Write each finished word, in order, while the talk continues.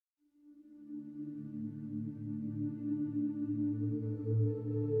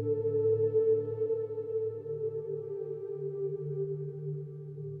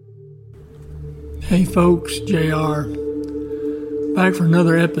Hey folks, JR. Back for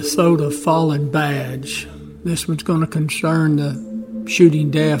another episode of Fallen Badge. This one's going to concern the shooting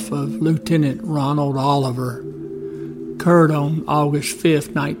death of Lieutenant Ronald Oliver. Occurred on August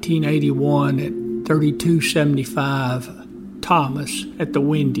 5th, 1981 at 3275 Thomas at the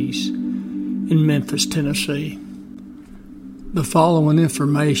Wendy's in Memphis, Tennessee. The following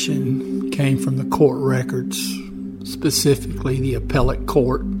information came from the court records, specifically the appellate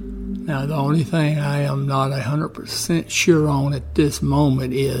court. Now, the only thing I am not 100% sure on at this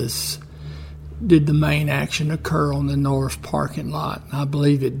moment is, did the main action occur on the north parking lot? I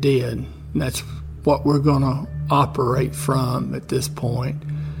believe it did. And that's what we're going to operate from at this point.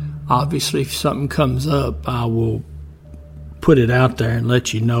 Obviously, if something comes up, I will put it out there and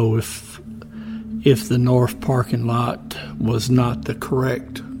let you know if the north parking lot was not the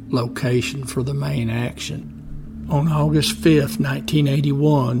correct location for the main action. On August 5th,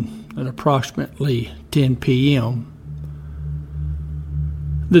 1981, at approximately 10 p.m.,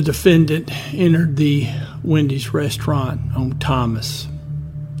 the defendant entered the Wendy's restaurant on Thomas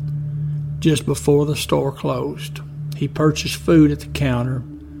just before the store closed. He purchased food at the counter,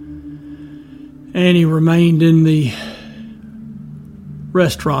 and he remained in the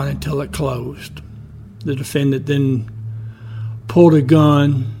restaurant until it closed. The defendant then pulled a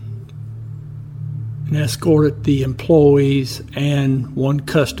gun and escorted the employees and one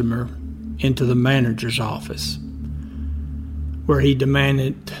customer into the manager's office, where he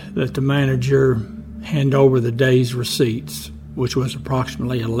demanded that the manager hand over the day's receipts, which was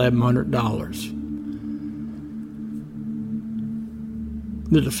approximately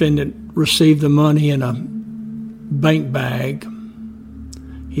 $1,100. The defendant received the money in a bank bag.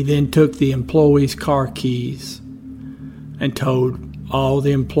 He then took the employees' car keys and told all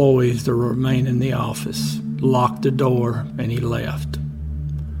the employees to remain in the office, locked the door, and he left.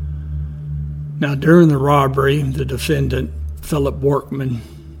 Now, during the robbery, the defendant, Philip Workman,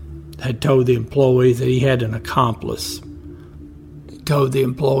 had told the employees that he had an accomplice. He told the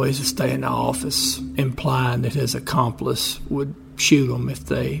employees to stay in the office, implying that his accomplice would shoot them if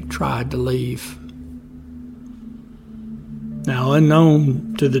they tried to leave. Now,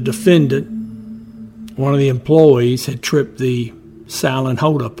 unknown to the defendant, one of the employees had tripped the silent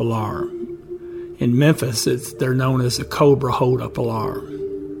hold-up alarm. In Memphis, they're known as the Cobra hold-up alarm.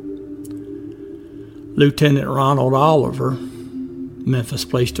 Lieutenant Ronald Oliver, Memphis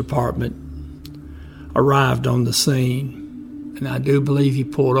Police Department, arrived on the scene, and I do believe he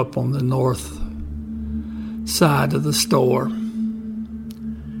pulled up on the north side of the store.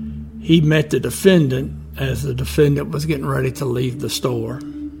 He met the defendant as the defendant was getting ready to leave the store.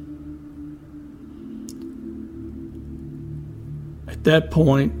 At that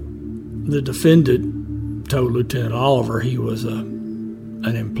point, the defendant told Lieutenant Oliver he was an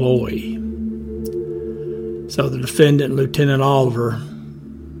employee. So the defendant and Lieutenant Oliver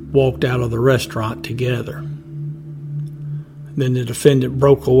walked out of the restaurant together. Then the defendant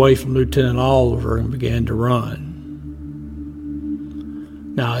broke away from Lieutenant Oliver and began to run.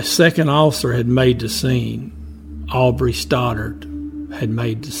 Now, a second officer had made the scene. Aubrey Stoddard had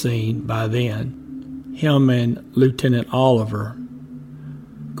made the scene by then. Him and Lieutenant Oliver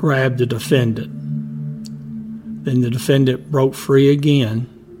grabbed the defendant. Then the defendant broke free again.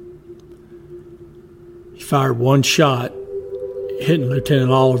 He fired one shot, hitting Lieutenant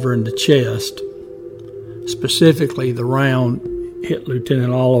Oliver in the chest. Specifically, the round hit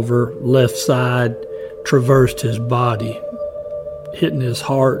Lieutenant Oliver left side, traversed his body, hitting his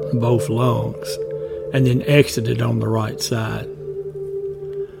heart and both lungs, and then exited on the right side.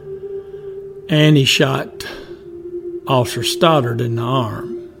 And he shot Officer Stoddard in the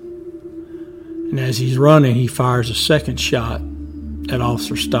arm. And as he's running, he fires a second shot at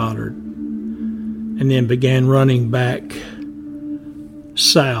Officer Stoddard and then began running back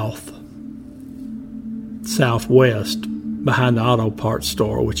southwest behind the auto parts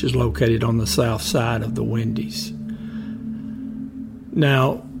store, which is located on the south side of the Wendy's.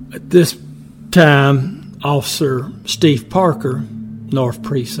 Now, at this time, Officer Steve Parker, North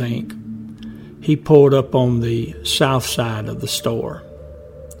Precinct, he pulled up on the south side of the store,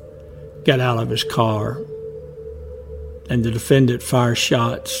 got out of his car, and the defendant fired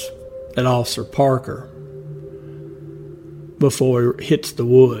shots at Officer Parker before he hits the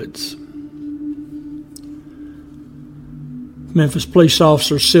woods. Memphis police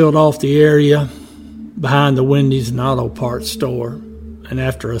officers sealed off the area behind the Wendy's and auto parts store, and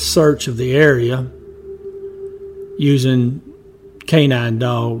after a search of the area using canine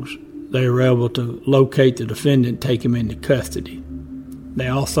dogs, they were able to locate the defendant, take him into custody. They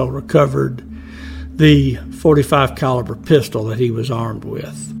also recovered the .45 caliber pistol that he was armed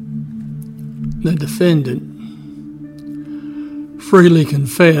with. the defendant freely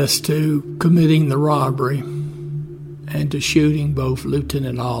confessed to committing the robbery and to shooting both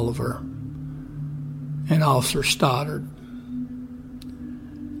Lieutenant Oliver and Officer Stoddard.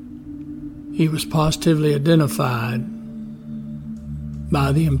 He was positively identified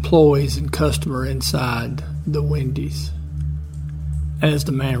by the employees and customer inside the Wendy's as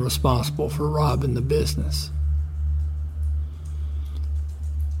the man responsible for robbing the business.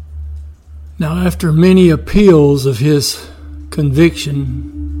 Now, after many appeals of his conviction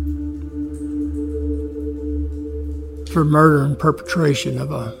for murder and perpetration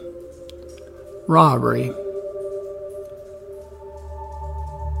of a robbery,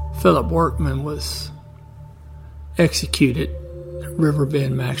 Philip Workman was executed at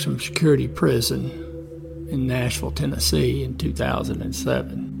Riverbend Maximum Security Prison in Nashville, Tennessee in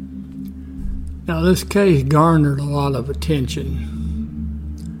 2007. Now, this case garnered a lot of attention.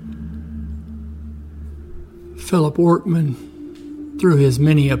 Philip Workman, through his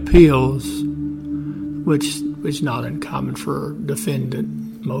many appeals, which is not uncommon for a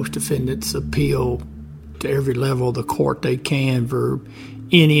defendant. Most defendants appeal to every level of the court they can for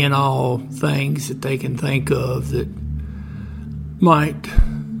any and all things that they can think of that might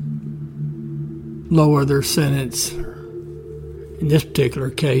lower their sentence. In this particular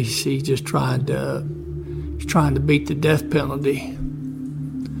case, he's just trying to beat the death penalty.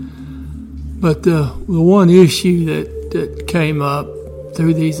 But the one issue that came up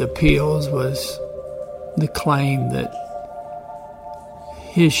through these appeals was the claim that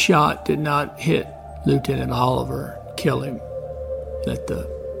his shot did not hit Lieutenant Oliver, kill him.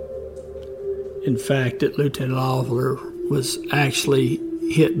 In fact, that Lieutenant Oliver was actually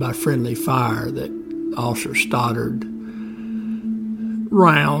hit by friendly fire, that Officer Stoddard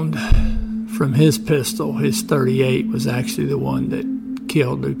round from his pistol, his .38, was actually the one that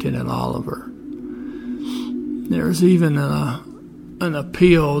killed Lieutenant Oliver. There was even an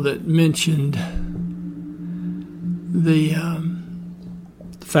appeal that mentioned the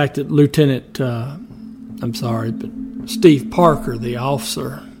fact that Steve Parker, the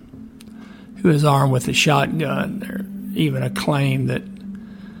officer who was armed with a shotgun, there even a claim that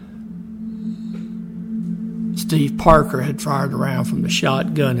Steve Parker had fired a round from the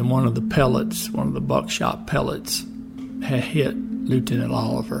shotgun and one of the buckshot pellets had hit Lieutenant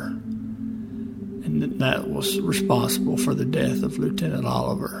Oliver. And that was responsible for the death of Lieutenant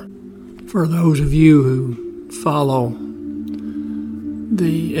Oliver. For those of you who follow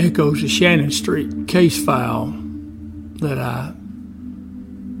the Echoes of Shannon Street case file that I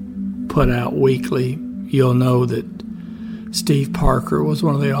put out weekly, you'll know that Steve Parker was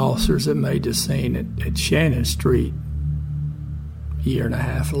one of the officers that made the scene at Shannon Street a year and a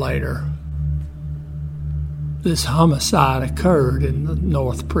half later. This homicide occurred in the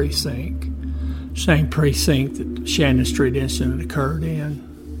North Precinct, same precinct that the Shannon Street incident occurred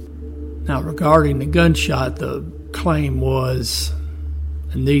in. Now, regarding the gunshot, the claim was,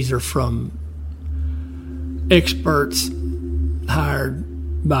 and these are from experts hired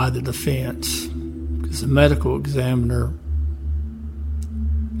by the defense, because the medical examiner,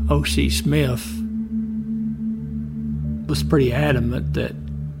 O.C. Smith, was pretty adamant that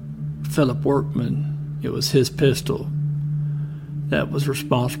Philip Workman, it was his pistol that was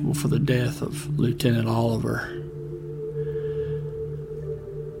responsible for the death of Lieutenant Oliver.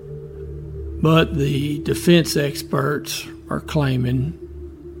 But the defense experts are claiming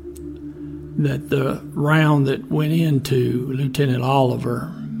that the round that went into Lieutenant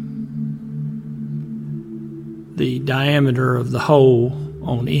Oliver, the diameter of the hole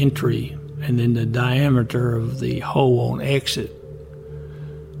on entry and then the diameter of the hole on exit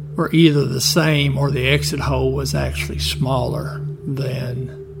were either the same, or the exit hole was actually smaller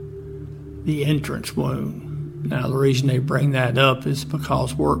than the entrance wound. Now, the reason they bring that up is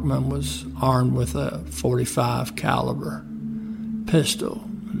because Workman was armed with a .45 caliber pistol.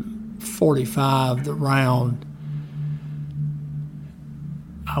 .45, the round,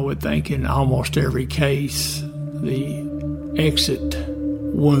 I would think in almost every case, the exit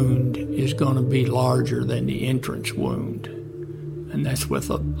wound is going to be larger than the entrance wound. And that's with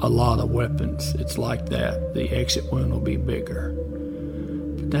a lot of weapons. It's like that. The exit wound will be bigger.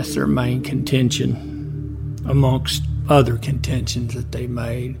 But that's their main contention, amongst other contentions that they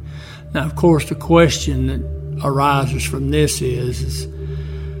made. Now, of course, the question that arises from this is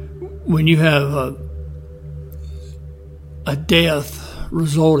when you have a death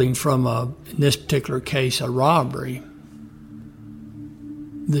resulting from, in this particular case, a robbery,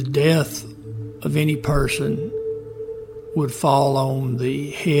 the death of any person would fall on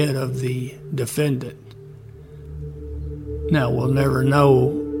the head of the defendant. Now, we'll never know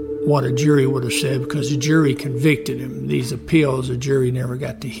what a jury would have said, because the jury convicted him. These appeals, the jury never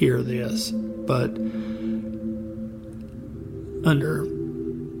got to hear this. But under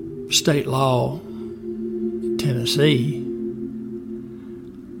state law in Tennessee,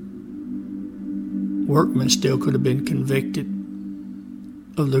 Workman still could have been convicted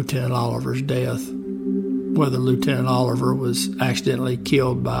of Lieutenant Oliver's death, whether Lieutenant Oliver was accidentally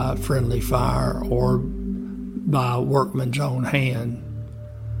killed by friendly fire or by Workman's own hand.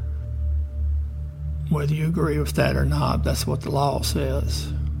 Whether you agree with that or not, that's what the law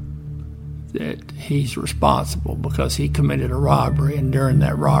says, that he's responsible because he committed a robbery, and during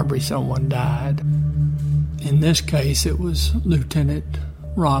that robbery someone died. In this case, it was Lieutenant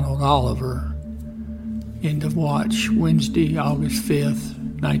Ronald Oliver. End of watch, Wednesday, August 5th,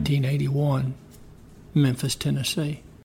 1981, Memphis, Tennessee.